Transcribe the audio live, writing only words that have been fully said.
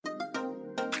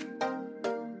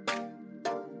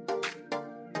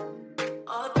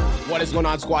What is going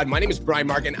on, squad? My name is Brian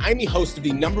Mark, and I'm the host of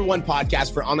the #1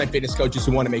 podcast for online fitness coaches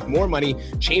who want to make more money,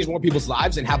 change more people's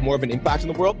lives, and have more of an impact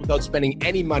in the world without spending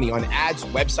any money on ads,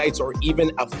 websites, or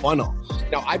even a funnel.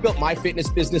 Now, I built my fitness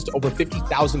business to over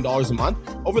 $50,000 a month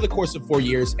over the course of 4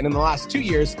 years. And in the last 2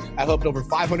 years, I helped over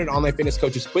 500 online fitness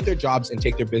coaches quit their jobs and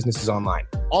take their businesses online.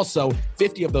 Also,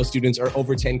 50 of those students are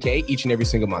over 10K each and every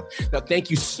single month. Now, thank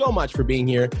you so much for being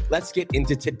here. Let's get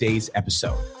into today's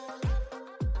episode.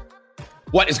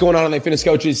 What is going on, online fitness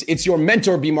coaches? It's your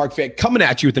mentor, B Mark Fit, coming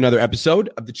at you with another episode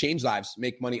of the Change Lives,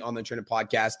 Make Money Online Trainer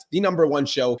podcast, the #1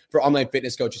 show for online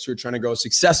fitness coaches who are trying to grow a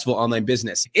successful online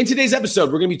business. In today's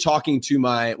episode, we're going to be talking to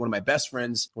one of my best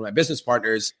friends, one of my business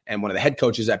partners, and one of the head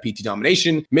coaches at PT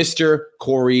Domination, Mr.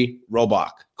 Cory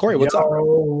Robach. Cory, what's up?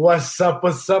 What's up?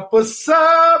 What's up? What's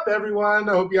up, everyone?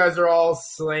 I hope you guys are all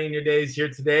slaying your days here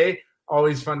today.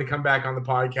 Always fun to come back on the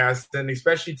podcast, and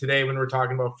especially today when we're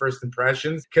talking about first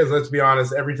impressions, because let's be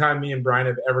honest, every time me and Brian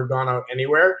have ever gone out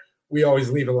anywhere, we always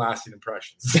leave a lasting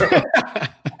impression. So.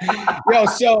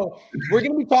 So we're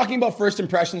going to be talking about first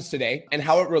impressions today and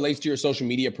how it relates to your social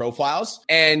media profiles.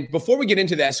 And before we get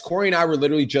into this, Cory and I were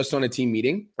literally just on a team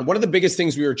meeting. And one of the biggest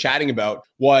things we were chatting about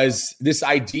was this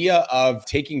idea of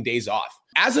taking days off.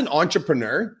 As an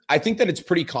entrepreneur, I think that it's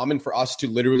pretty common for us to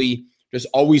literally just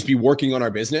always be working on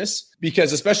our business,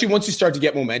 because especially once you start to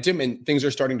get momentum and things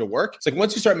are starting to work, it's like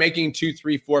once you start making $2,000,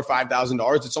 $3,000, $4,000,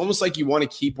 $5,000, it's almost like you want to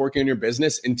keep working on your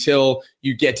business until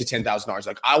you get to $10,000.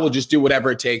 Like, I will just do whatever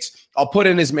it takes. I'll put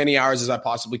in as many hours as I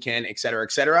possibly can, et cetera,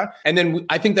 et cetera. And then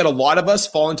I think that a lot of us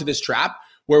fall into this trap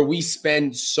where we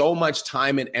spend so much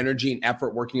time and energy and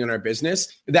effort working on our business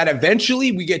that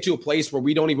eventually we get to a place where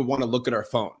we don't even want to look at our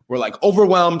phone. We're like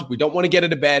overwhelmed. We don't want to get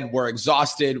out of bed. We're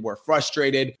exhausted. We're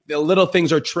frustrated. The little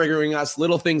things are triggering us.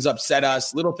 Little things upset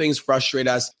us. Little things frustrate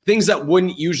us. Things that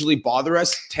wouldn't usually bother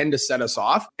us tend to set us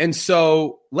off. And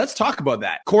so let's talk about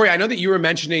that. Cory, I know that you were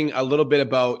mentioning a little bit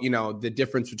about, the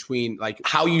difference between like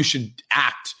how you should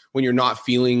act when you're not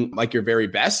feeling like your very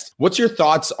best. What's your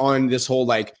thoughts on this whole,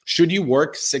 like, should you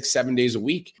work 6-7 days a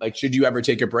week? Like, should you ever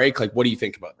take a break? Like, what do you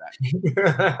think about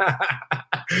that?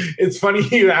 It's funny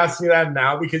you ask me that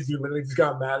now, because you literally just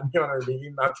got mad at me on our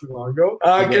meeting not too long ago.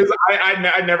 Because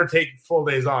I never take full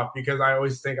days off, because I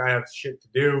always think I have shit to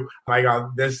do. I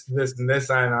got this, and this,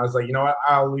 and I was like, you know what?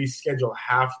 I'll at least schedule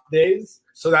half days.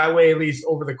 So that way, at least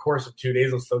over the course of 2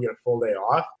 days, I'll still get a full day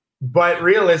off. But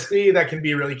realistically, that can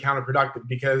be really counterproductive,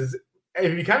 because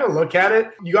if you kind of look at it,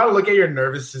 you got to look at your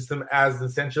nervous system as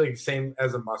essentially the same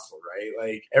as a muscle, right?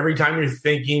 Like, every time you're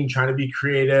thinking, trying to be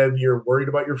creative, you're worried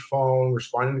about your phone,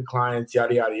 responding to clients,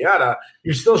 yada, yada, yada,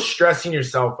 you're still stressing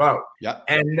yourself out. Yeah.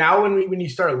 And now when you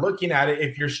start looking at it,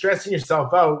 if you're stressing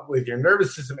yourself out with your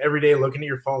nervous system every day, looking at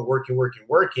your phone,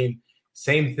 working,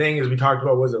 same thing as we talked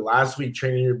about, was it last week,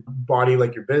 training your body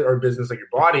like your business like your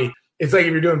body. It's like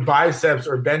if you're doing biceps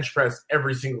or bench press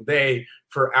every single day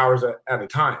for hours at a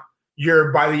time.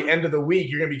 By the end of the week,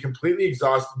 you're going to be completely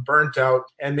exhausted, burnt out,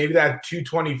 and maybe that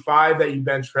 225 that you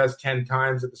bench press 10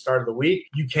 times at the start of the week,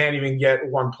 you can't even get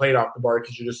one plate off the bar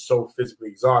because you're just so physically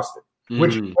exhausted.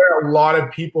 Which is where a lot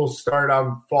of people start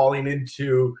falling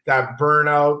into that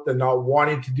burnout, the not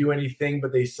wanting to do anything,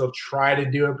 but they still try to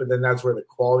do it. But then that's where the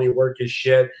quality of work is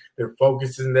shit. Their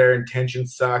focus and their intention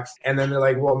sucks. And then they're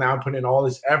like, well, now I'm putting in all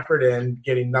this effort in,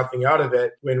 getting nothing out of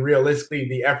it. When realistically,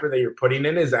 the effort that you're putting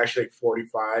in is actually like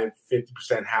 45,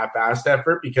 50% half-assed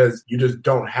effort, because you just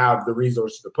don't have the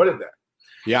resources to put it there.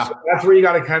 Yeah. So that's where you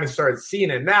got to kind of start seeing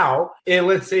it now. And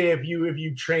let's say if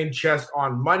you train chest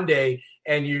on Monday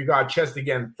and you got chest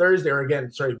again Thursday,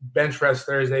 bench press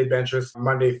Thursday, bench press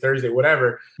Monday, Thursday,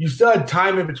 whatever, you still had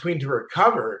time in between to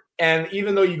recover. And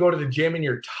even though you go to the gym and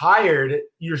you're tired,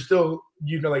 you're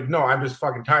like, no, I'm just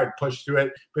fucking tired, push through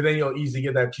it. But then you'll easily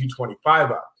get that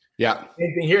 225 up. Yeah.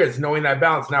 Same thing here. It's knowing that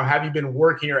balance. Now, have you been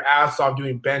working your ass off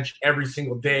doing bench every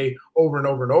single day over and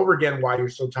over and over again while you're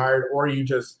so tired? Or are you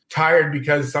just tired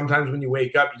because sometimes when you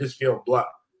wake up, you just feel blood?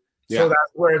 Yeah. So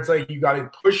that's where it's like you got to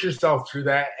push yourself through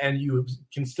that, and you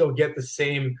can still get the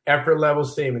same effort level,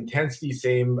 same intensity,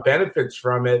 same benefits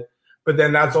from it. But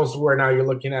then that's also where now you're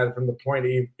looking at it from the point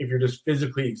of if you're just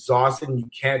physically exhausted and you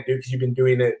can't do it because you've been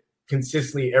doing it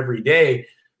consistently every day,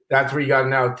 that's where you got to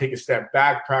now take a step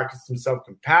back, practice some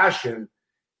self-compassion,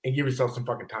 and give yourself some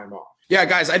fucking time off. Yeah,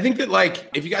 guys, I think that, like,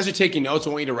 if you guys are taking notes, I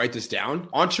want you to write this down.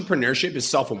 Entrepreneurship is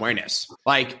self-awareness.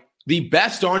 Like, the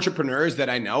best entrepreneurs that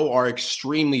I know are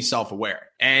extremely self-aware.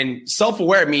 And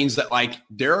self-aware means that, like,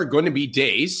 there are going to be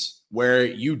days where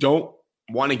you don't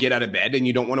want to get out of bed and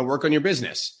you don't want to work on your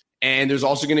business. And there's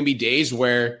also going to be days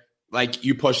where, like,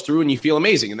 you push through and you feel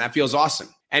amazing and that feels awesome.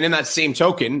 And in that same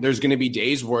token, there's going to be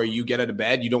days where you get out of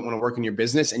bed, you don't want to work in your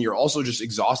business, and you're also just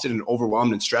exhausted and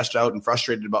overwhelmed and stressed out and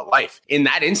frustrated about life. In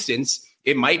that instance,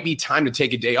 it might be time to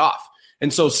take a day off.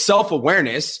 And so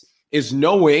self-awareness is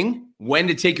knowing when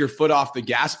to take your foot off the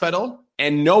gas pedal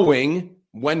and knowing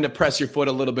when to press your foot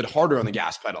a little bit harder on the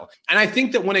gas pedal. And I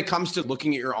think that when it comes to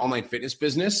looking at your online fitness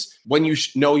business, when you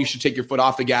know you should take your foot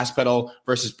off the gas pedal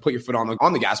versus put your foot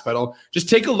on the gas pedal, just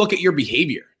take a look at your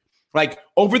behavior. Like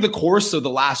over the course of the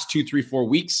last 2, 3, 4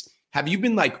 weeks, have you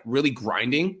been like really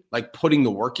grinding, like putting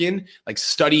the work in, like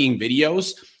studying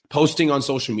videos, posting on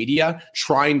social media,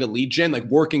 trying to lead gen, like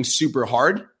working super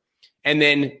hard, and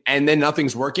then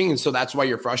nothing's working, and so that's why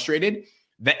you're frustrated?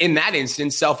 That in that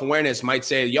instance, self-awareness might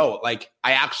say, yo, like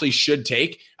I actually should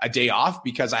take a day off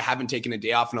because I haven't taken a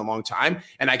day off in a long time,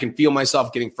 and I can feel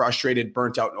myself getting frustrated,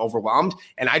 burnt out, and overwhelmed,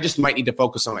 and I just might need to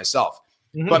focus on myself.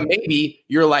 Mm-hmm. But maybe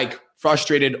you're like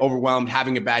frustrated, overwhelmed,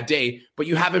 having a bad day, but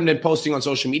you haven't been posting on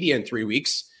social media in 3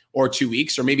 weeks or 2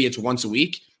 weeks, or maybe it's once a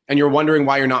week, and you're wondering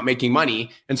why you're not making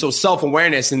money. And so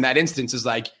self-awareness in that instance is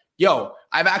like, yo,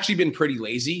 I've actually been pretty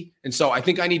lazy. And so I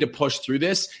think I need to push through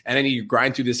this, and I need to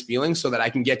grind through this feeling so that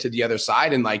I can get to the other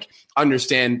side and like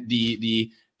understand the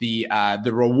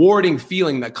rewarding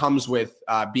feeling that comes with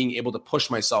being able to push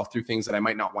myself through things that I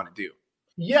might not want to do.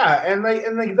 Yeah, and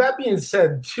like that being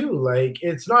said too, like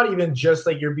it's not even just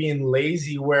like you're being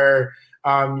lazy where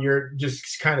you're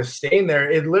just kind of staying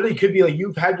there. It literally could be like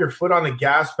you've had your foot on the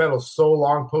gas pedal so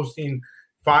long, posting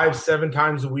 5-7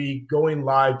 times a week, going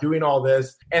live, doing all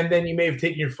this, and then you may have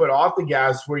taken your foot off the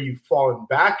gas where you've fallen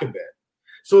back a bit.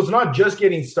 So it's not just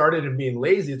getting started and being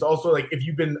lazy. It's also like if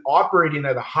you've been operating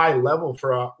at a high level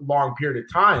for a long period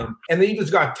of time, and then you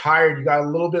just got tired, you got a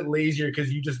little bit lazier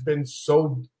because you've just been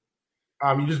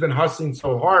you've just been hustling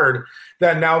so hard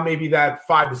that now maybe that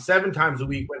 5 to 7 times a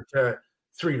week went to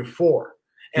 3 to 4,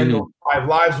 and those 5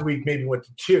 lives a week maybe went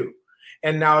to 2.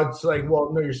 And now it's like,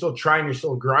 well, no, you're still trying, you're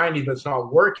still grinding, but it's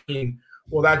not working.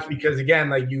 Well, that's because,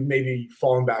 again, like you maybe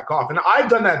fallen back off. And I've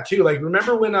done that too. Like,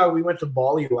 remember when we went to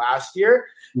Bali last year?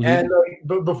 Mm-hmm. And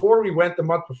but before we went, the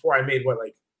month before, I made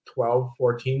like 12,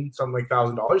 14, something like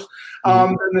 $1,000.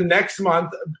 And the next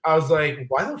month, I was like,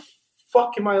 why the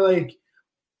fuck am I like,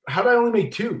 how did I only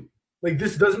make 2? Like,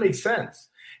 this doesn't make sense.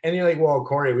 And you're like, well,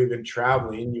 Cory, we've been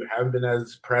traveling. You haven't been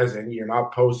as present. You're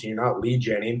not posting. You're not lead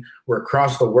genning. We're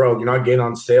across the world. You're not getting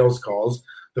on sales calls.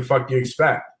 The fuck do you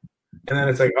expect? And then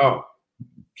it's like, oh,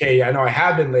 okay, I know I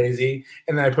have been lazy.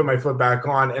 And then I put my foot back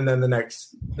on. And then the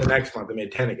next month I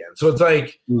made 10 again. So it's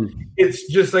like, it's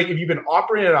just like if you've been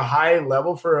operating at a high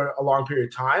level for a long period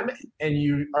of time and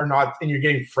you are not, and you're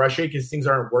getting frustrated because things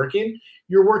aren't working,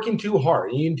 you're working too hard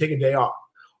and you can take a day off.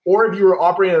 Or if you were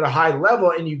operating at a high level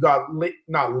and you got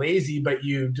not lazy, but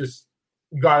you just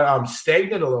got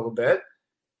stagnant a little bit,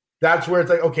 that's where it's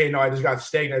like, okay, no, I just got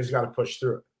stagnant. I just got to push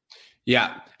through it.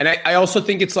 Yeah. And I also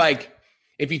think it's like,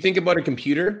 if you think about a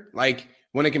computer, like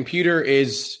when a computer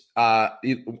is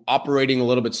operating a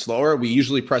little bit slower, we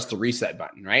usually press the reset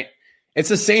button, right? It's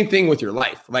the same thing with your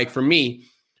life. Like for me,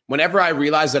 whenever I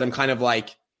realize that I'm kind of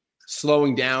like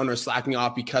slowing down or slacking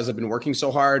off because I've been working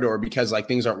so hard or because like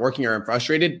things aren't working or I'm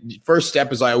frustrated, the first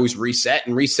step is I always reset.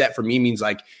 And reset for me means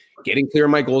like getting clear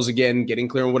on my goals again, getting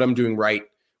clear on what I'm doing right,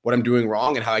 what I'm doing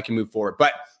wrong, and how I can move forward.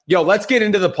 But yo, let's get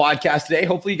into the podcast today.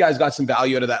 Hopefully you guys got some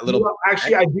value out of that little. Well,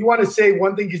 actually, I do want to say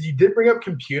one thing because you did bring up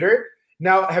computer.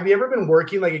 Now, have you ever been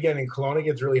working, like again, in Kelowna, it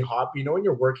gets really hot. But you know when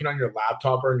you're working on your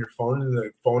laptop or on your phone and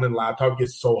the phone and laptop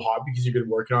gets so hot because you've been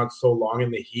working on it so long in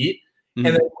the heat?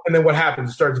 Mm-hmm. And then what happens?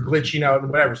 It starts glitching out and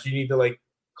whatever. So you need to like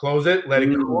close it, let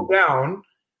it cool down,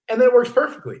 and then it works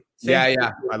perfectly.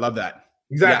 Yeah. I love that.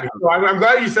 Exactly. Yeah. So I'm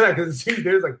glad you said that because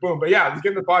there's like boom. But yeah, let's get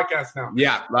in the podcast now.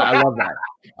 Yeah, I love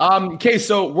that. Okay,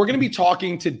 so we're going to be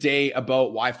talking today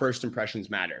about why first impressions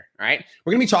matter. All right,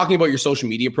 we're going to be talking about your social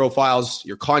media profiles,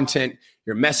 your content,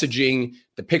 your messaging,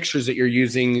 the pictures that you're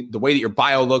using, the way that your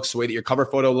bio looks, the way that your cover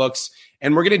photo looks,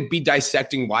 and we're going to be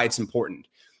dissecting why it's important.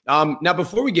 Now,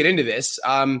 before we get into this,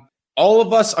 all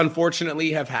of us,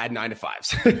 unfortunately, have had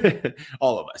 9-to-5s.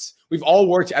 All of us. We've all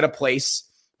worked at a place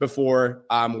before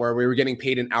where we were getting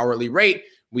paid an hourly rate.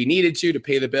 We needed to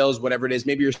pay the bills, whatever it is.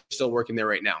 Maybe you're still working there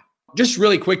right now. Just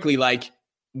really quickly, like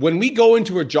when we go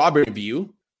into a job interview,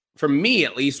 for me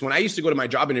at least, when I used to go to my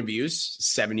job interviews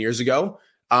 7 years ago,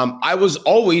 I was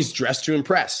always dressed to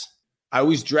impress. I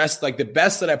always dressed like the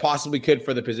best that I possibly could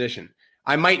for the position.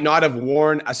 I might not have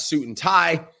worn a suit and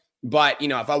tie, but you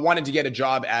know, if I wanted to get a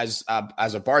job as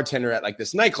a bartender at like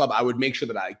this nightclub, I would make sure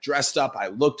that I dressed up, I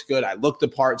looked good, I looked the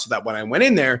part, so that when I went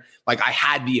in there, like I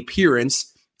had the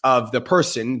appearance of the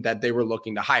person that they were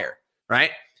looking to hire.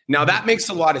 Right now, that makes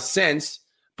a lot of sense,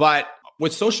 but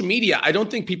with social media, I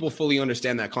don't think people fully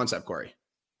understand that concept, Cory.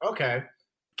 Okay,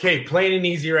 plain and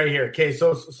easy right here. Okay,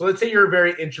 so let's say you're a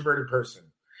very introverted person.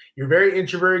 You're very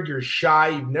introverted, you're shy,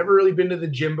 you've never really been to the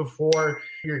gym before.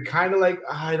 You're kind of like,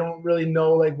 I don't really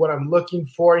know like what I'm looking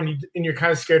for, and you're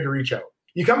kind of scared to reach out.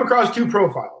 You come across two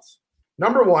profiles.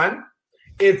 Number one,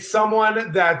 it's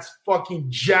someone that's fucking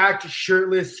jacked,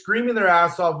 shirtless, screaming their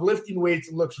ass off, lifting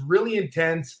weights, looks really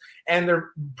intense, and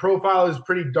their profile is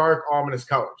pretty dark, ominous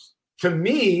colors. To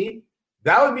me,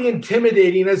 that would be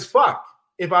intimidating as fuck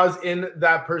if I was in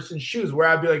that person's shoes, where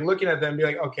I'd be like looking at them and be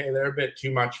like, okay, they're a bit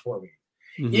too much for me.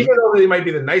 Mm-hmm. Even though they might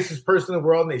be the nicest person in the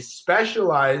world and they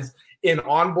specialize in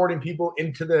onboarding people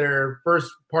into their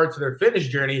first parts of their fitness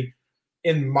journey,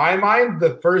 in my mind,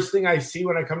 the first thing I see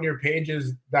when I come to your page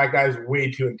is that guy's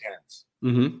way too intense.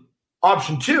 Mm-hmm.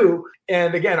 Option two,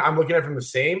 and again, I'm looking at it from the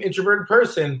same introverted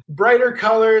person, brighter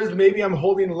colors, maybe I'm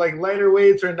holding like lighter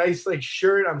weights or a nice like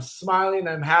shirt, I'm smiling,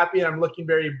 I'm happy, and I'm looking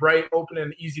very bright, open,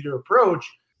 and easy to approach.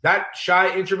 That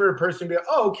shy introverted person be like,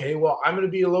 oh, okay, well, I'm going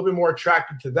to be a little bit more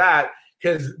attracted to that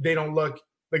because they don't look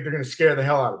like they're going to scare the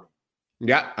hell out of me.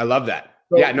 Yeah, I love that.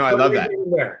 So, yeah, no, I love that.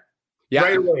 There, yeah.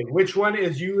 Right away. Which one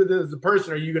is you, the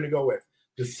person, are you going to go with?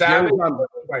 The savage or the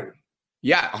fighting?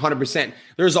 Yeah, 100%.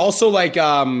 There's also like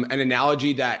an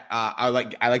analogy that I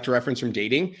like to reference from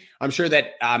dating. I'm sure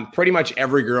that pretty much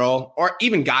every girl or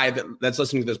even guy that's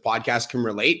listening to this podcast can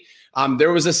relate.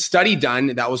 There was a study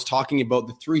done that was talking about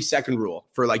the 3-second rule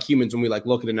for like humans when we like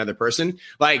look at another person.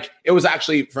 Like it was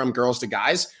actually from girls to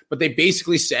guys, but they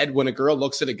basically said when a girl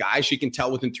looks at a guy, she can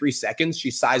tell within 3 seconds, she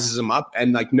sizes him up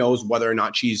and like knows whether or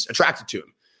not she's attracted to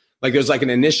him. Like there's like an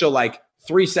initial like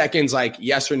 3 seconds, like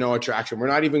yes or no attraction. We're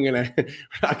not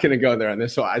gonna go there on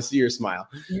this one. I see your smile.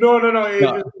 No. It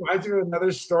just reminds me of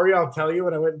another story I'll tell you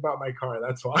when I went and bought my car.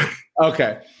 That's why.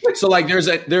 Okay. So like there's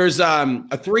a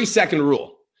 3-second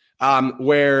rule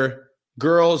where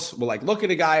girls will like look at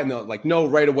a guy and they'll like know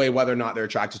right away whether or not they're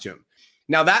attracted to him.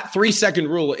 Now that 3-second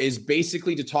rule is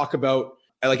basically to talk about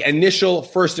like initial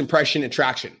first impression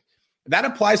attraction. That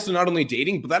applies to not only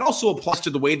dating, but that also applies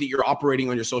to the way that you're operating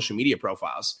on your social media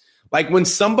profiles. Like when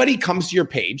somebody comes to your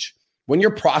page, when your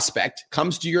prospect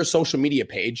comes to your social media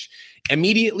page,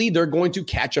 immediately they're going to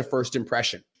catch a first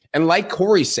impression. And like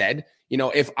Cory said,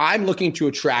 if I'm looking to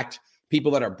attract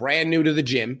people that are brand new to the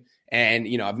gym and,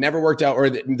 I've never worked out or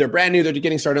they're brand new, they're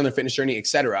getting started on their fitness journey, et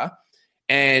cetera.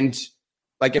 And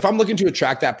like, if I'm looking to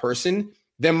attract that person,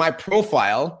 then my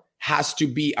profile has to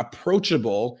be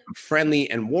approachable, friendly,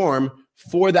 and warm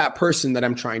for that person that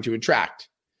I'm trying to attract.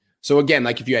 So again,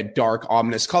 like if you had dark,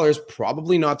 ominous colors,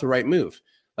 probably not the right move.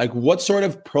 Like what sort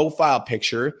of profile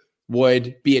picture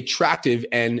would be attractive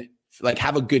and like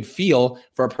have a good feel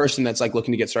for a person that's like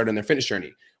looking to get started on their fitness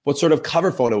journey? What sort of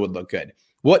cover photo would look good?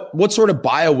 What sort of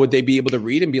bio would they be able to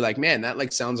read and be like, man, that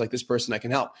like sounds like this person I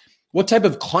can help? What type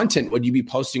of content would you be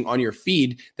posting on your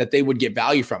feed that they would get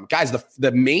value from? Guys,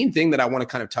 the main thing that I want to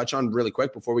kind of touch on really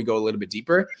quick before we go a little bit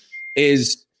deeper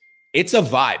is it's a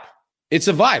vibe. It's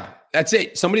a vibe. That's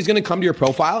it. Somebody's going to come to your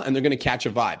profile and they're going to catch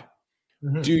a vibe.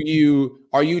 Mm-hmm.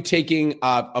 Are you taking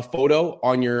a photo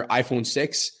on your iPhone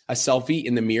 6, a selfie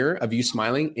in the mirror of you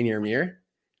smiling in your mirror?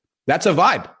 That's a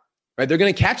vibe, right? They're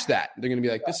going to catch that. They're going to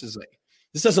be like,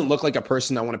 this doesn't look like a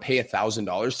person I want to pay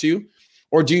 $1,000 to.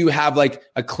 Or do you have like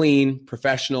a clean,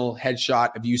 professional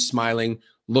headshot of you smiling,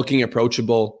 looking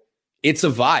approachable? It's a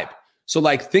vibe. So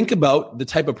like think about the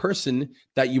type of person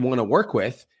that you want to work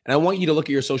with. And I want you to look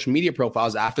at your social media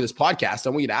profiles after this podcast.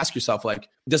 I want you to ask yourself, like,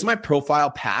 does my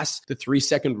profile pass the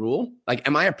 3-second rule? Like,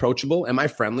 am I approachable? Am I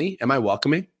friendly? Am I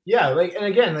welcoming? Yeah. Like, and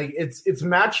again, like it's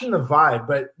matching the vibe,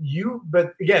 but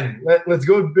again, let's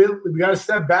go a bit. We got to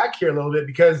step back here a little bit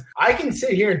because I can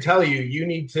sit here and tell you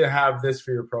need to have this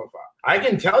for your profile. I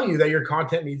can tell you that your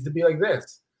content needs to be like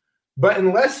this, but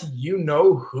unless you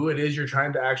know who it is you're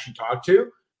trying to actually talk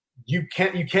to, you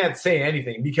can't say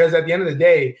anything because at the end of the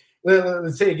day,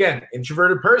 let's say again,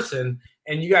 introverted person,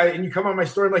 and you come on my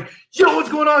story, I'm like, yo, what's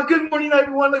going on? Good morning,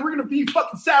 everyone. Like, we're gonna be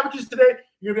fucking savages today.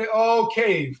 You're gonna be like,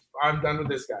 okay, I'm done with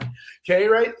this guy. Okay,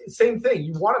 right? Same thing.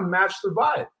 You want to match the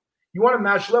vibe. You want to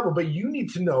match the level, but you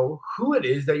need to know who it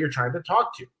is that you're trying to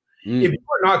talk to. If you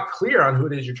are not clear on who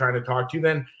it is you're trying to talk to,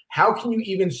 then how can you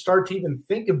even start to even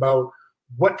think about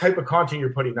what type of content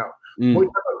you're putting out? What type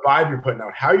of vibe you're putting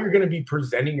out? How you're going to be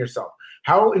presenting yourself?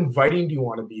 How inviting do you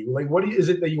want to be? Like, what is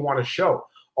it that you want to show?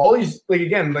 All these, like,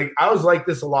 again, like I was like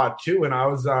this a lot too when I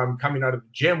was coming out of the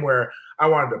gym where I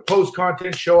wanted to post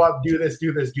content, show up, do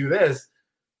this,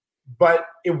 but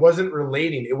it wasn't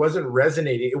relating. It wasn't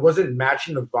resonating. It wasn't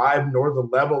matching the vibe nor the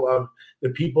level of the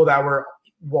people that were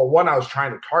well, one, I was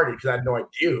trying to target because I had no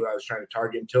idea who I was trying to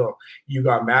target until you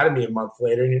got mad at me a month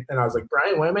later. And I was like,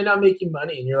 Brian, why am I not making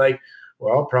money? And you're like,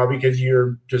 well, probably because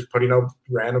you're just putting out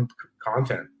random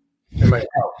content. I'm like,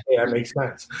 oh, yeah, that makes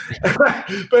sense.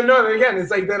 But no, again,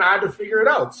 it's like then I had to figure it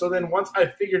out. So then once I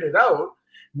figured it out,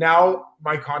 now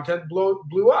my content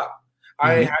blew up.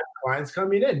 I had clients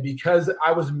coming in because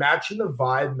I was matching the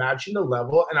vibe, matching the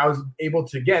level, and I was able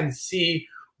to, again, see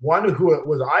one, who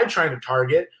was I trying to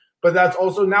target, but that's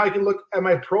also now I can look at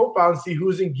my profile and see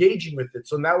who's engaging with it.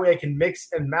 So that way I can mix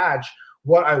and match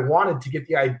what I wanted to get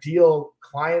the ideal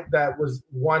client that was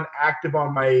one active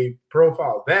on my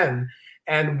profile then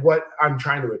and what I'm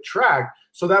trying to attract.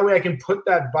 So that way I can put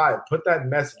that vibe, put that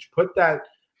message, put that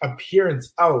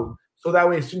appearance out. So that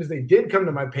way, as soon as they did come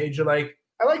to my page, you're like,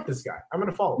 I like this guy. I'm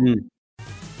going to follow him.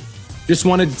 Just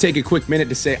wanted to take a quick minute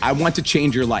to say, I want to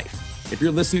change your life. If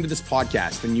you're listening to this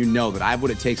podcast, then you know that I have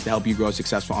what it takes to help you grow a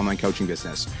successful online coaching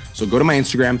business. So go to my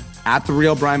Instagram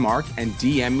 @TheRealBrianMark and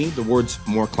DM me the words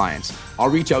more clients. I'll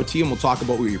reach out to you and we'll talk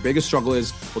about what your biggest struggle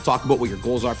is. We'll talk about what your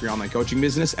goals are for your online coaching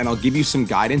business, and I'll give you some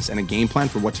guidance and a game plan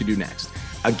for what to do next.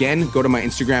 Again, go to my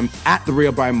Instagram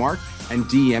 @TheRealBrianMark and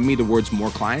DM me the words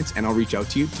more clients, and I'll reach out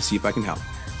to you to see if I can help.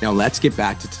 Now let's get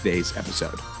back to today's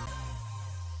episode.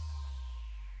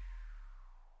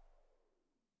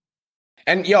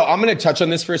 And I'm going to touch on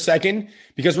this for a second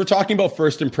because we're talking about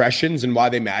first impressions and why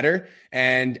they matter.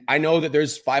 And I know that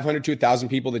there's 500 to 1,000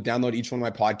 people that download each one of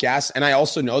my podcasts. And I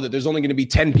also know that there's only going to be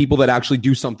 10 people that actually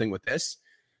do something with this.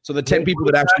 So the 10 people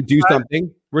that actually do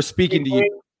something, we're speaking to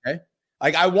you. Okay.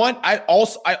 Like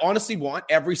I honestly want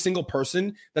every single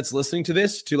person that's listening to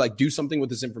this to like do something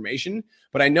with this information.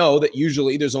 But I know that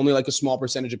usually there's only like a small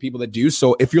percentage of people that do.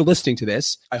 So if you're listening to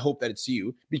this, I hope that it's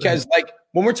you, because like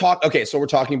when we're talking, so we're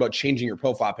talking about changing your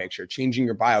profile picture, changing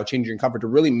your bio, changing your cover to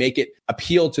really make it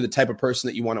appeal to the type of person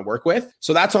that you want to work with.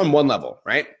 So that's on one level,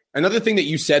 right? Another thing that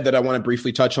you said that I want to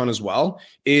briefly touch on as well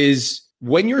is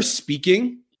when you're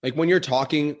speaking, like when you're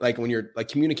talking, like when you're like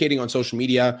communicating on social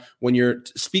media, when you're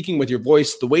speaking with your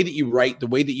voice, the way that you write, the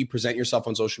way that you present yourself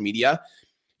on social media,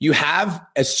 you have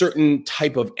a certain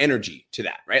type of energy to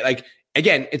that, right? Like,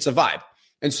 again, it's a vibe.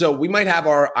 And so we might have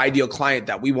our ideal client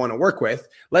that we want to work with.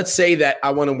 Let's say that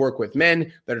I want to work with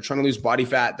men that are trying to lose body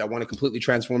fat, that want to completely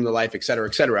transform their life, et cetera,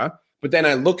 et cetera. But then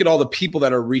I look at all the people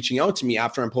that are reaching out to me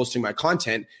after I'm posting my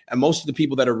content. And most of the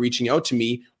people that are reaching out to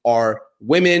me are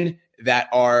women that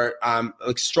are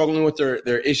like struggling with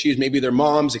their issues, maybe their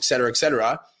moms, et cetera, et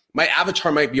cetera. My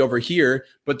avatar might be over here,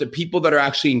 but the people that are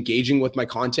actually engaging with my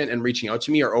content and reaching out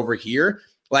to me are over here.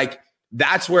 Like,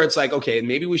 that's where it's like, okay,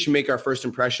 maybe we should make our first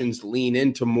impressions lean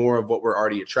into more of what we're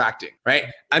already attracting, right?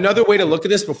 Another way to look at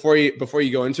this before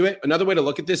you go into it, another way to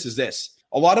look at this is this.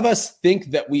 A lot of us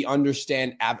think that we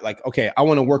understand, like, okay, I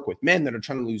want to work with men that are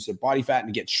trying to lose their body fat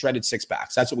and get shredded six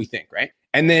packs. That's what we think, right?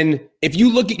 And then if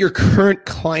you look at your current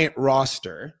client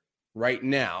roster right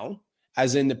now,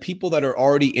 as in the people that are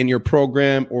already in your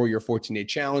program or your 14-day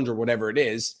challenge or whatever it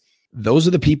is, those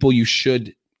are the people you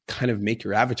should kind of make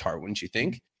your avatar, wouldn't you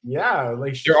think? Yeah.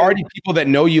 Like there are already people that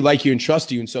know you, like you, and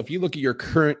trust you. And so if you look at your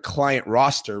current client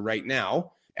roster right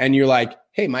now and you're like,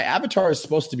 hey, my avatar is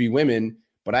supposed to be women,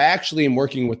 but I actually am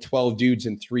working with 12 dudes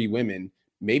and 3 women,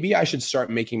 maybe I should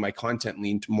start making my content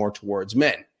lean more towards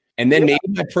men. And then maybe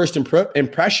my first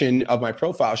impression of my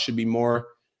profile should be more,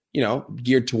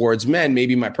 geared towards men.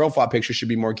 Maybe my profile picture should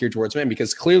be more geared towards men,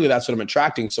 because clearly that's what I'm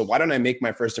attracting. So why don't I make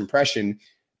my first impression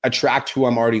attract who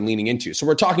I'm already leaning into? So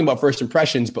we're talking about first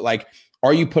impressions, but like,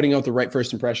 are you putting out the right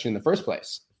first impression in the first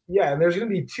place? Yeah, and there's going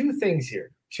to be 2 things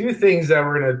here. 2 things that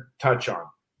we're going to touch on.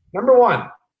 Number 1,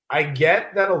 I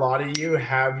get that a lot of you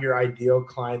have your ideal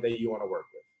client that you want to work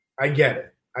with. I get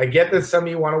it. I get that some of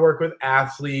you want to work with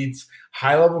athletes,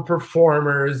 high-level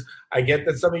performers. I get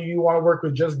that some of you want to work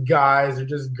with just guys or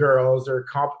just girls or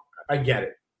I get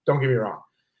it. Don't get me wrong.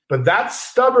 But that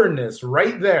stubbornness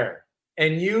right there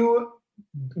and you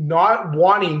not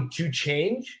wanting to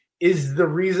change is the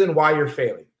reason why you're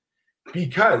failing.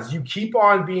 Because you keep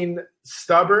on being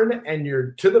stubborn and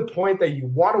you're to the point that you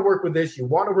want to work with this,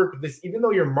 even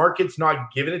though your market's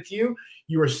not giving it to you,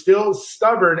 you are still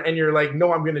stubborn and you're like,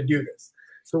 no, I'm going to do this.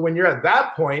 So when you're at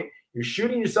that point, you're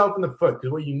shooting yourself in the foot,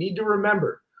 because what you need to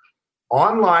remember,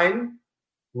 online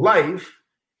life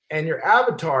and your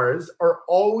avatars are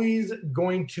always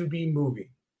going to be moving.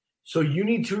 So you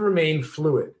need to remain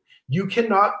fluid. You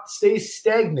cannot stay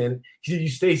stagnant, because if you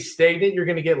stay stagnant, you're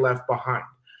going to get left behind.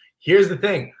 Here's the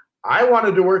thing. I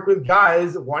wanted to work with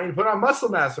guys wanting to put on muscle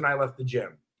mass when I left the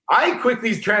gym. I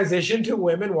quickly transitioned to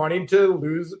women wanting to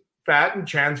lose fat and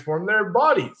transform their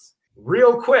bodies.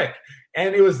 real quick.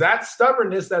 And it was that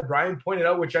stubbornness that Brian pointed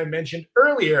out, which I mentioned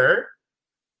earlier,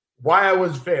 why I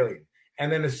was failing.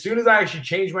 And then as soon as I actually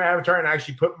changed my avatar and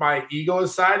actually put my ego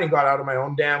aside and got out of my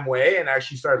own damn way and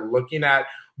actually started looking at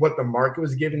what the market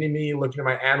was giving to me, looking at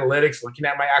my analytics, looking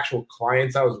at my actual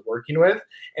clients I was working with,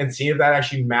 and seeing if that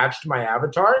actually matched my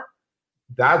avatar,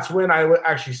 that's when I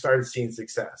actually started seeing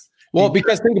success. Well,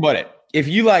 because think about it. If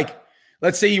you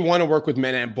let's say you want to work with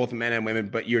both men and women,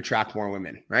 but you attract more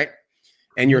women, right?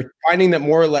 And you're finding that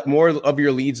more of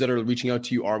your leads that are reaching out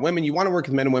to you are women. You want to work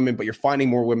with men and women, but you're finding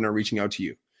more women are reaching out to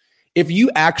you. If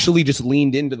you actually just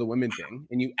leaned into the women thing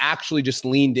and you actually just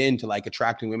leaned into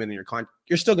attracting women in your content,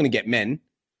 you're still going to get men.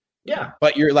 Yeah.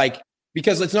 But you're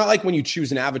because it's not like when you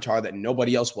choose an avatar that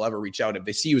nobody else will ever reach out. If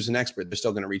they see you as an expert, they're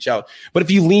still going to reach out. But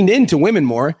if you leaned into women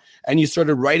more and you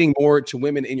started writing more to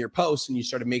women in your posts and you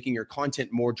started making your content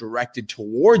more directed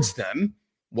towards them,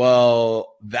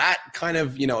 well, that kind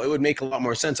of, it would make a lot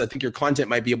more sense. I think your content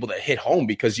might be able to hit home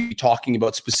because you're talking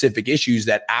about specific issues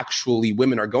that actually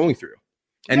women are going through.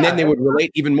 And then they would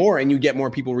relate even more and you get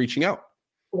more people reaching out.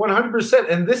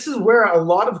 100%. And this is where a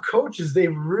lot of coaches, they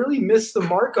really miss the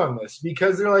mark on this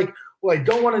because they're like, well, I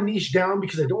don't want to niche down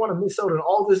because I don't want to miss out on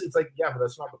all this. It's like, yeah, but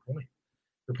that's not the point.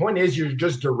 The point is you're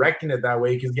just directing it that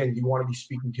way because, again, you want to be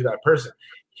speaking to that person.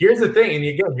 Here's the thing. And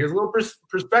again, here's a little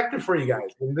perspective for you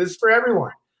guys. And this is for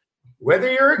everyone.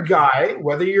 Whether you're a guy,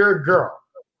 whether you're a girl,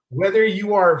 whether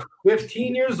you are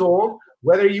 15 years old,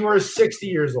 whether you are 60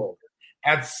 years old,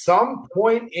 at some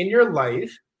point in your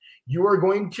life, you are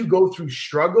going to go through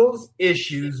struggles,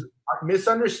 issues,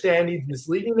 misunderstandings,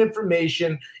 misleading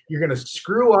information. You're going to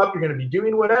screw up. You're going to be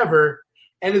doing whatever.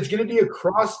 And it's going to be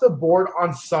across the board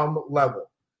on some level.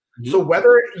 Mm-hmm. So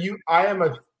whether I am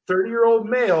a 30-year-old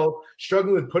male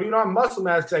struggling with putting on muscle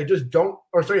mass because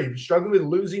struggling with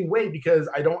losing weight because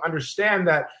I don't understand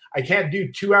that I can't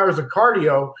do 2 hours of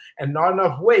cardio and not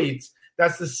enough weights.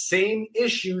 That's the same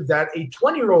issue that a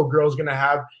 20-year-old girl is going to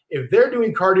have if they're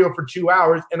doing cardio for 2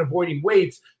 hours and avoiding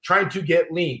weights, trying to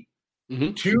get lean.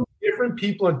 Mm-hmm. Two different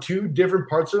people in two different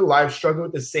parts of their lives struggling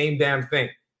with the same damn thing.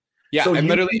 Yeah, so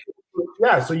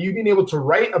so you being able to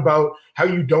write about how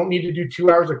you don't need to do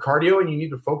 2 hours of cardio and you need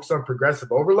to focus on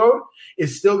progressive overload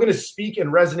is still going to speak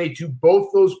and resonate to both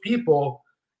those people,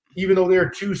 even though they're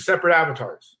two separate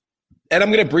avatars. And I'm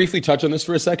going to briefly touch on this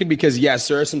for a second because, yes,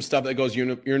 there is some stuff that goes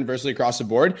universally across the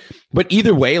board. But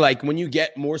either way, when you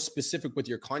get more specific with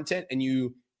your content and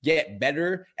you get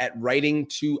better at writing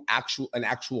to an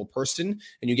actual person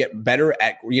and you get better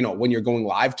at, when you're going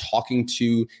live, talking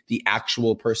to the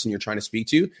actual person you're trying to speak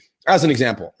to. As an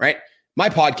example, right? My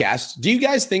podcast, do you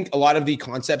guys think a lot of the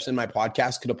concepts in my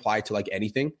podcast could apply to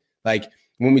anything?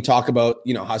 When we talk about,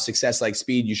 how success like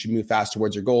speed, you should move fast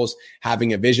towards your goals,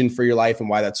 having a vision for your life and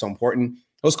why that's so important.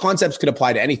 Those concepts could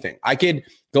apply to anything. I could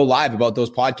go live about those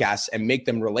podcasts and make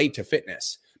them relate to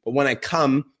fitness. But when I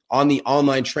come on the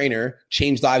Online Trainer,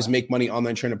 Change Lives, Make Money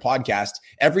Online Trainer podcast,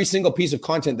 every single piece of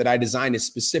content that I design is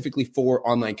specifically for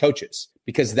online coaches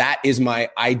because that is my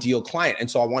ideal client.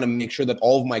 And so I want to make sure that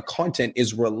all of my content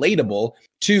is relatable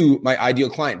to my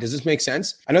ideal client. Does this make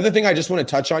sense? Another thing I just want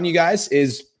to touch on, you guys,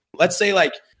 is let's say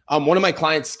one of my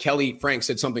clients, Kelly Frank,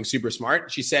 said something super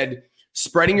smart. She said,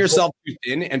 spreading yourself too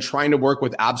thin and trying to work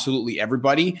with absolutely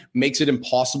everybody makes it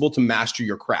impossible to master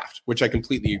your craft, which I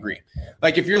completely agree.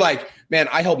 If you're man,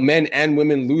 I help men and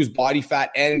women lose body fat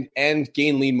and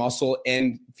gain lean muscle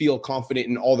and feel confident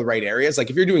in all the right areas.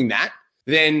 if you're doing that,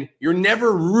 then you're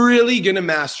never really going to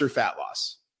master fat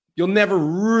loss. You'll never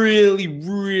really,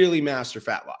 really master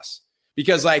fat loss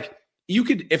because you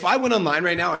could, if I went online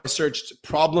right now, I searched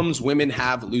problems women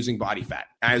have losing body fat.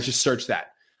 And I just searched that.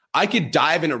 I could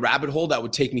dive in a rabbit hole that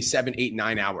would take me 7, 8,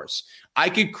 9 hours. I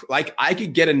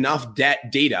could get enough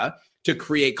data to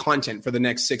create content for the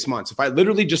next 6 months. If I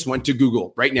literally just went to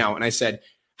Google right now and I said,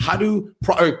 how do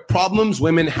problems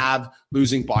women have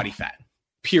losing body fat,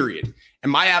 period.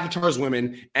 And my avatar is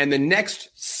women. And the next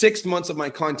 6 months of my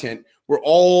content were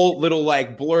all little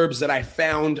blurbs that I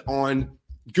found on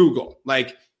Google,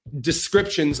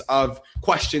 descriptions of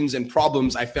questions and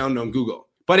problems I found on Google.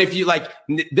 But if you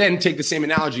then take the same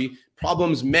analogy,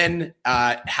 problems men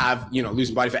have,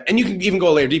 losing body fat, and you can even go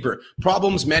a layer deeper.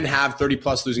 Problems men have 30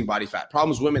 plus losing body fat.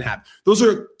 Problems women have. Those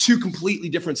are two completely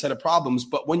different set of problems.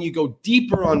 But when you go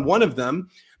deeper on one of them,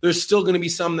 there's still going to be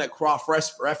some that cross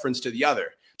reference to the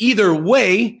other. Either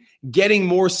way, getting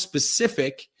more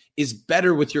specific is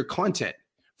better with your content.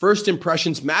 First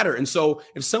impressions matter. And so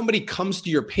if somebody comes to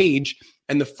your page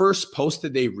and the first post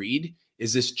that they read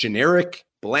is this generic,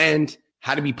 bland,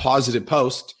 how to be positive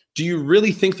post, do you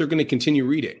really think they're going to continue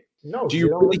reading? No. Do you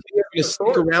really think they're going to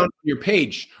stick around on your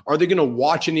page? Are they going to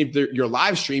watch any of your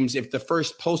live streams if the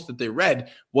first post that they read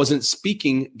wasn't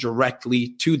speaking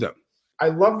directly to them? I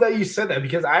love that you said that,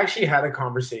 because I actually had a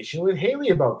conversation with Haley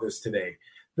about this today.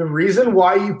 The reason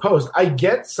why you post, I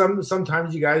get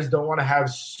sometimes you guys don't want to have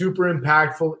super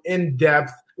impactful,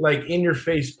 in-depth, like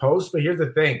in-your-face posts, but here's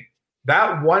the thing.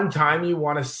 That one time you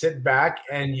want to sit back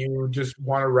and you just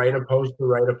want to write a post to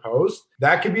write a post,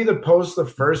 that could be the post the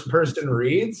first person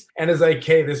reads and is like,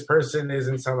 hey, this person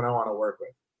isn't someone I want to work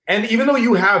with. And even though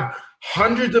you have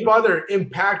hundreds of other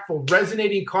impactful,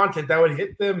 resonating content that would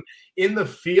hit them in the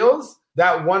feels,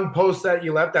 that one post that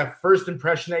you left, that first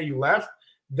impression that you left,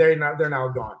 they're now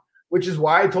gone. Which is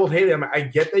why I told Haley, I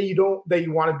get that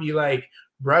you want to be like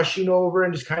brushing over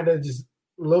and just kind of just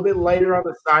a little bit lighter on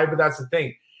the side, but that's the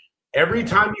thing. Every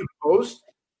time you post,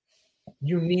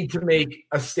 you need to make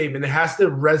a statement. It has to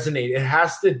resonate. It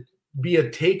has to be a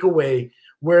takeaway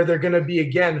where they're going to be,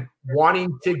 again,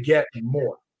 wanting to get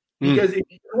more. Because if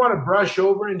you want to brush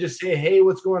over and just say, hey,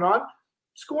 what's going on?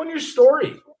 Just go on your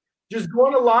story. Just go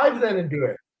on a live then and do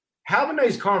it. Have a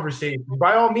nice conversation.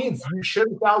 By all means, you should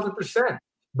 1,000%.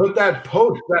 But that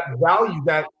post, that value,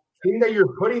 that thing that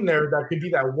you're putting there, that could be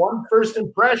that one first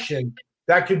impression.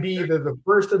 That could be either the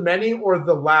first of many or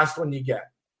the last one you get.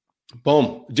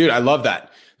 Boom. Dude, I love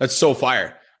that. That's so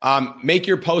fire. Make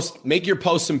your posts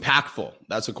impactful.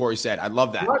 That's what Cory said. I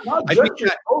love that. Not just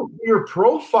your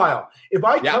profile. If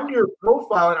I come to your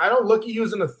profile and I don't look at you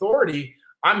as an authority,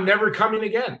 I'm never coming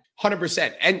again.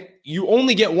 100%. And you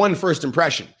only get one first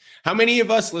impression. How many of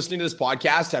us listening to this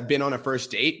podcast have been on a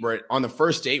first date where on the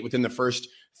first date within the first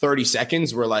 30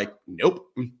 seconds, we're like, nope,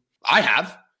 I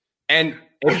have. And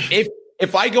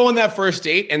if I go on that first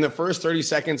date and the first 30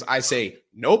 seconds, I say,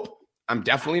 nope, I'm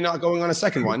definitely not going on a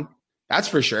second one. That's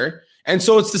for sure. And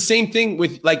so it's the same thing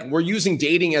with, like, we're using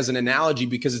dating as an analogy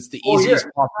because it's the easiest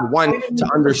possible one to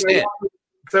understand.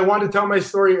 Because I wanted to tell my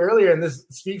story earlier, and this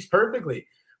speaks perfectly.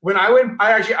 When I went,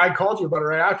 I called you about it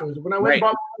right afterwards. When I went and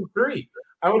bought my M3,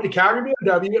 I went to Calgary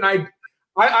BMW, and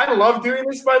I love doing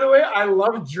this, by the way. I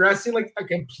love dressing like a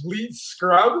complete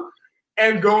scrub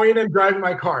and going and driving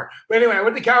my car. But anyway, I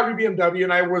went to Calgary BMW,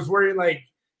 and I was wearing like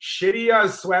shitty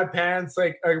sweatpants,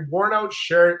 like a worn out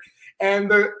shirt.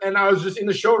 And I was just in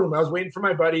the showroom. I was waiting for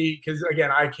my buddy because, again,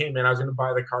 I came in. I was going to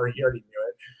buy the car. He already knew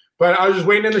it. But I was just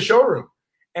waiting in the showroom.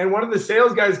 And one of the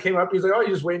sales guys came up. He's like, oh, you're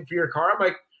just waiting for your car? I'm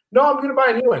like, no, I'm going to buy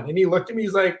a new one. And he looked at me.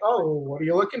 He's like, oh, what are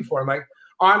you looking for? I'm like,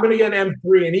 oh, I'm going to get an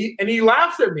M3. And he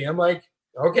laughed at me. I'm like,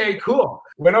 okay, cool.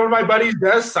 Went over to my buddy's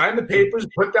desk, signed the papers,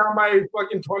 put down my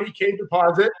fucking $20K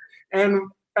deposit. And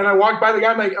I walked by the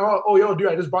guy. I'm like, oh, yo, dude,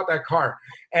 I just bought that car.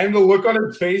 And the look on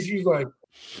his face, he was like,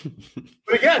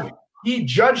 but again, he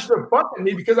judged the fuck at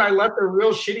me because I left a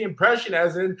real shitty impression,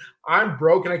 as in I'm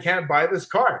broke and I can't buy this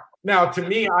car. Now, to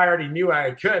me, I already knew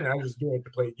I couldn't. I was just doing it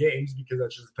to play games because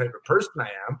that's just the type of person I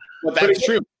am. Well, that's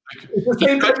true.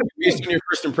 Based on your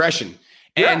first impression.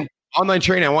 And online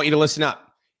training, I want you to listen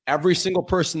up. Every single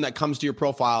person that comes to your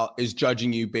profile is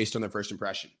judging you based on their first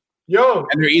impression. And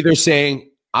they're either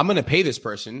saying, I'm going to pay this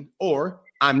person, or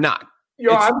I'm not.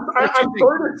 I'm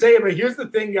sorry to say it, but here's the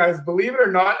thing, guys. Believe it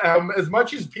or not, as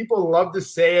much as people love to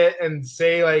say it and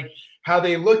say like how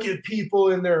they look at people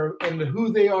and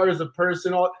who they are as a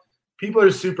person, people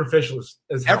are superficial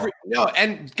as hell.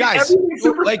 And guys,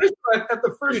 like at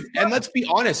the first, and let's be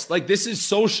honest, like this is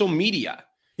social media,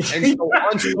 and so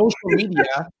on social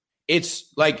media,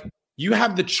 it's like you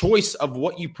have the choice of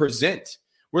what you present.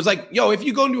 Whereas, like, if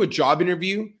you go into a job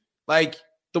interview, like,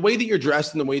 the way that you're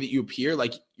dressed and the way that you appear,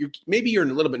 like you're a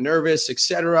little bit nervous,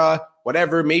 etc.,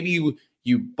 whatever. Maybe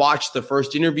you botched the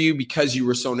first interview because you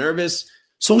were so nervous.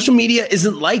 Social media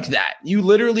isn't like that. You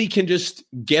literally can just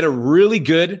get a really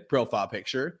good profile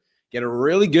picture, get a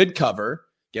really good cover,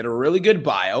 get a really good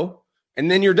bio, and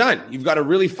then you're done. You've got a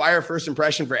really fire first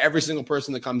impression for every single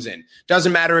person that comes in.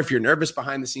 Doesn't matter if you're nervous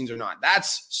behind the scenes or not.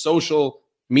 That's social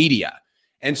media.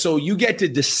 And so you get to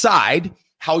decide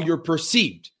how you're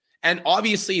perceived. And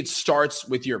obviously it starts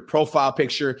with your profile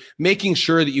picture, making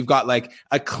sure that you've got like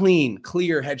a clean,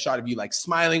 clear headshot of you like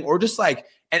smiling, or just like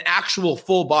an actual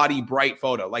full body bright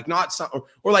photo, like not some,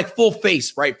 or like full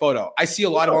face bright photo. I see a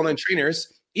lot of online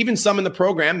trainers, even some in the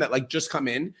program that like just come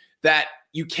in, that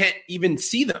you can't even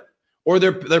see them, or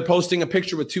they're posting a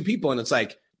picture with two people and it's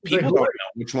like, people don't know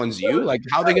which one's you. Like,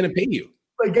 how are they going to pay you?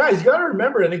 Like, guys, you got to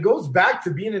remember, and it goes back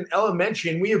to being in elementary,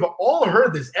 and we have all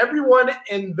heard this. Everyone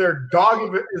and their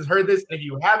dog has heard this. And if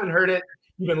you haven't heard it,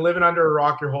 you've been living under a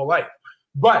rock your whole life.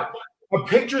 But a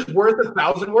picture's worth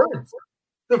 1,000 words.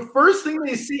 The first thing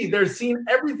they see, they're seeing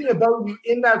everything about you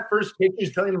in that first picture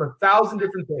is telling them 1,000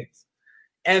 different things.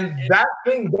 And that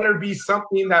thing better be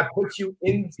something that puts you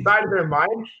inside of their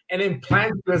mind and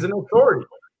implants you as an authority.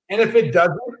 And if it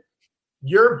doesn't,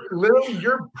 your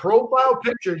profile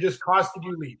picture just costed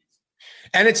you leads.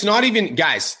 And it's not even,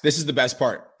 guys, this is the best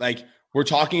part. Like, we're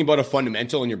talking about a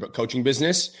fundamental in your coaching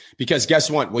business, because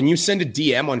guess what? When you send a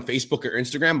DM on Facebook or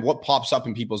Instagram, what pops up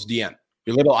in people's DM?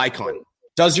 Your little icon.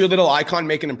 Does your little icon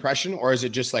make an impression, or is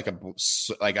it just like a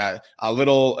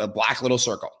black little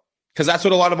circle? Because that's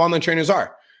what a lot of online trainers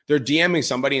are. They're DMing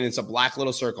somebody and it's a black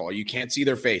little circle. You can't see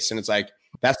their face. And it's like,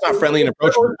 that's not friendly and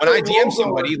approachable. When I DM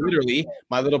somebody, literally,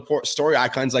 my little story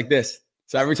icon's like this.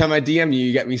 So every time I DM you,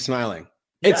 you get me smiling.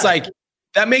 It's like,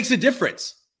 that makes a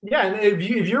difference. Yeah, and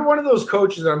if you're one of those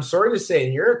coaches, I'm sorry to say,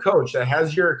 and you're a coach that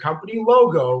has your company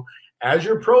logo as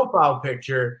your profile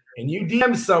picture, and you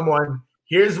DM someone,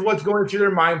 here's what's going through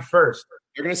their mind first.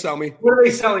 They're going to sell me. What are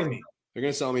they selling me? They're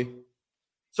going to sell me.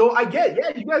 So I get,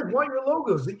 you guys want your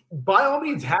logos. By all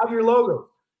means, have your logo,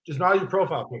 just not your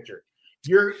profile picture.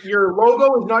 Your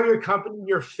logo is not your company.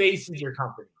 Your face is your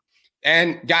company.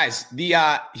 And guys,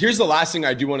 here's the last thing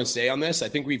I do want to say on this. I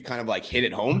think we've kind of like hit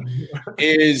it home.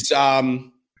 Is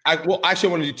I want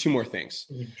to do two more things.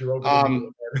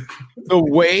 The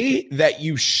way that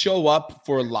you show up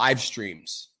for live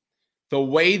streams, the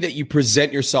way that you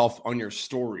present yourself on your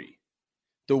story,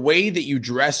 the way that you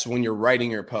dress when you're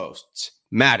writing your posts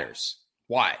matters.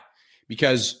 Why?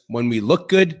 Because when we look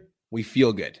good, we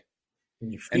feel good.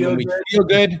 And when we feel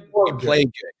good, we play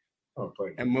good.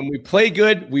 And when we play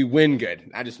good, we win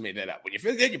good. I just made that up. When you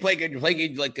feel good, you play good. You play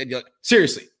good, you like good.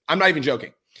 Seriously, I'm not even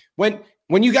joking. When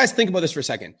you guys think about this for a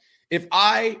second, if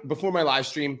before my live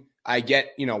stream, I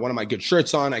get, one of my good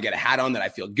shirts on, I get a hat on that I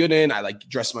feel good in, I like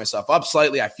dress myself up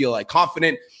slightly, I feel like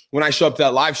confident. When I show up to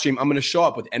that live stream, I'm going to show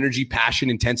up with energy, passion,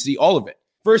 intensity, all of it.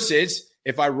 Versus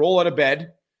if I roll out of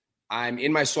bed, I'm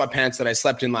in my sweatpants that I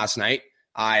slept in last night,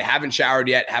 I haven't showered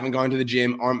yet, haven't gone to the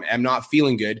gym, I'm not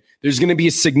feeling good, there's going to be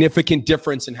a significant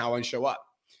difference in how I show up.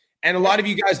 And a lot of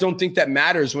you guys don't think that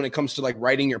matters when it comes to like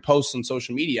writing your posts on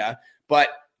social media, but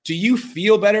do you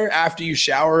feel better after you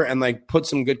shower and like put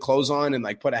some good clothes on and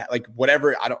like put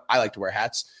whatever? I like to wear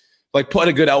hats, like put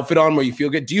a good outfit on where you feel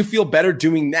good. Do you feel better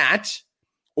doing that?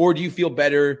 Or do you feel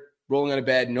better rolling out of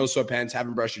bed, no sweatpants,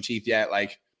 haven't brushed your teeth yet?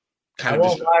 Like kind of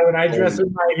just when I dress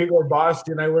in my Hugo Boss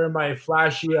and I wear my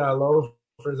flashy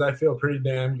loafers, I feel pretty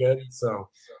damn good. So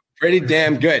pretty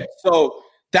damn good. So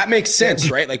that makes sense,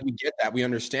 right? Like we get that. We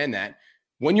understand that.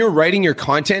 When you're writing your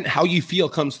content, how you feel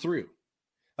comes through.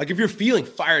 Like if you're feeling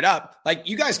fired up, like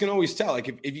you guys can always tell, like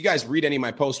if you guys read any of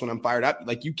my posts when I'm fired up,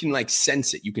 like you can like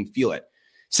sense it. You can feel it.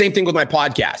 Same thing with my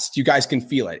podcast. You guys can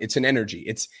feel it. It's an energy.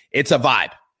 It's a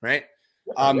vibe, right?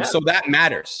 So that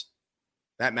matters.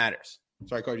 That matters.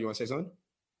 Sorry, Cory, do you want to say something?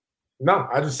 No,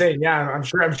 I'm just saying, yeah, I'm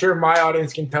sure my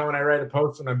audience can tell when I write a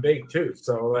post when I'm big too.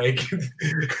 So like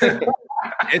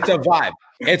it's a vibe.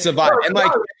 It's a vibe. And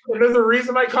like there's a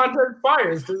reason my content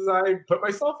fires because I put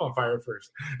myself on fire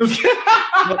first.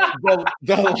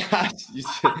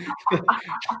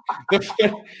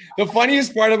 the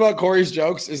funniest part about Cory's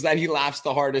jokes is that he laughs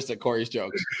the hardest at Cory's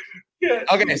jokes.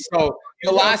 Okay, so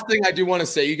the last thing I do want to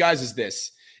say, you guys, is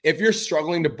this. If you're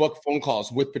struggling to book phone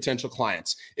calls with potential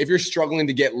clients, if you're struggling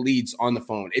to get leads on the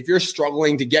phone, if you're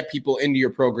struggling to get people into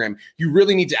your program, you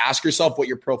really need to ask yourself what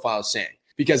your profile is saying.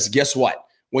 Because guess what?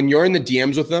 When you're in the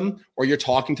DMs with them or you're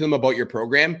talking to them about your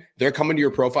program, they're coming to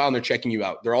your profile and they're checking you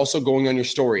out. They're also going on your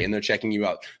story and they're checking you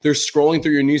out. They're scrolling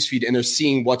through your newsfeed and they're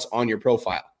seeing what's on your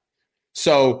profile.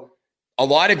 So a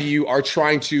lot of you are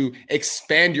trying to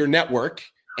expand your network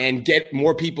and get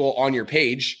more people on your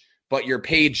page, but your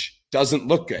page doesn't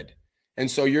look good. And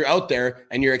so you're out there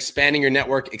and you're expanding your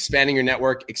network,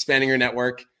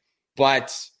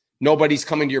 but nobody's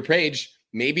coming to your page.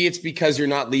 Maybe it's because you're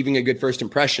not leaving a good first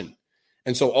impression.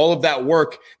 And so all of that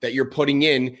work that you're putting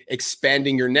in,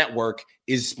 expanding your network,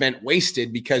 is spent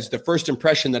wasted because the first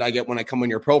impression that I get when I come on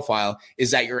your profile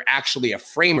is that you're actually a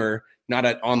framer, not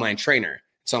an online trainer.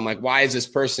 So I'm like, why is this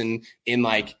person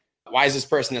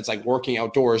that's like working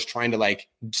outdoors trying to like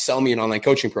sell me an online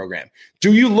coaching program?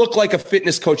 Do you look like a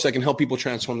fitness coach that can help people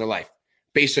transform their life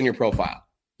based on your profile?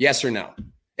 Yes or no?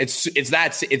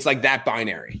 It's like that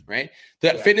binary, right?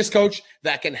 The fitness coach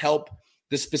that can help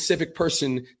the specific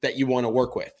person that you want to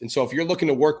work with. And so if you're looking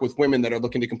to work with women that are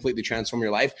looking to completely transform your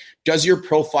life, does your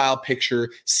profile picture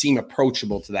seem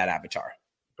approachable to that avatar?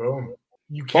 Boom.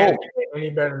 You can't get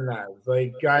any better than that.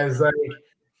 Like guys,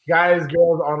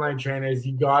 girls, online trainers,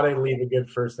 you got to leave a good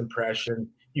first impression.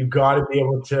 You got to be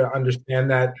able to understand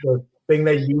that the thing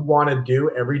that you want to do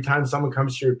every time someone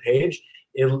comes to your page,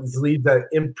 it leaves that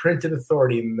imprinted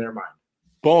authority in their mind.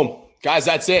 Boom. Guys,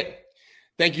 that's it.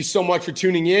 Thank you so much for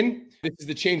tuning in. This is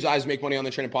the Change Lives Make Money on the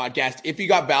Training podcast. If you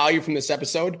got value from this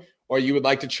episode, or you would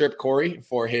like to trip Cory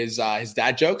for his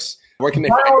dad jokes, where can they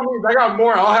find you? I got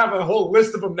more. I'll have a whole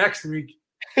list of them next week.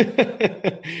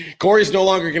 Cory's no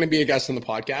longer going to be a guest on the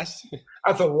podcast.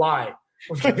 That's a lie.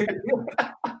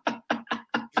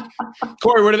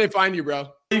 Cory, where do they find you, bro?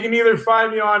 You can either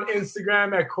find me on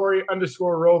Instagram at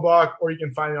Cory_Robach, or you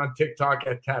can find me on TikTok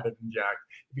at Tatted and Jack.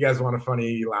 If you guys want a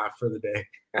funny laugh for the day.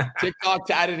 TikTok,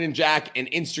 Tatted and Jack, and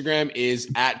Instagram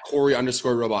is at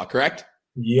Cory_Robach, correct?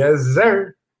 Yes,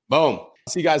 sir. Boom.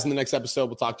 See you guys in the next episode.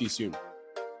 We'll talk to you soon.